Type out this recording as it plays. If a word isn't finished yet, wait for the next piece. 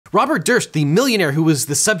Robert Durst, the millionaire who was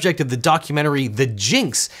the subject of the documentary The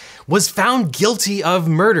Jinx, was found guilty of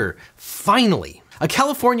murder, finally. A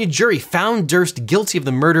California jury found Durst guilty of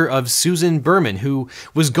the murder of Susan Berman, who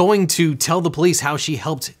was going to tell the police how she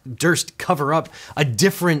helped Durst cover up a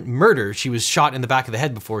different murder. She was shot in the back of the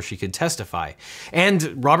head before she could testify.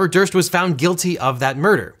 And Robert Durst was found guilty of that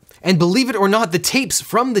murder. And believe it or not, the tapes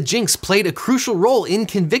from The Jinx played a crucial role in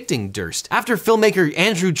convicting Durst. After filmmaker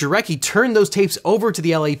Andrew Jarecki turned those tapes over to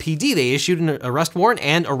the LAPD, they issued an arrest warrant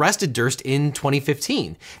and arrested Durst in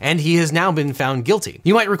 2015, and he has now been found guilty.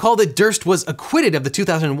 You might recall that Durst was acquitted of the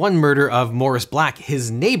 2001 murder of Morris Black,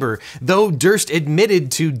 his neighbor, though Durst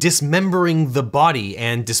admitted to dismembering the body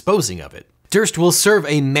and disposing of it. Durst will serve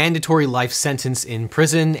a mandatory life sentence in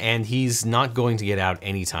prison, and he's not going to get out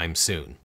anytime soon.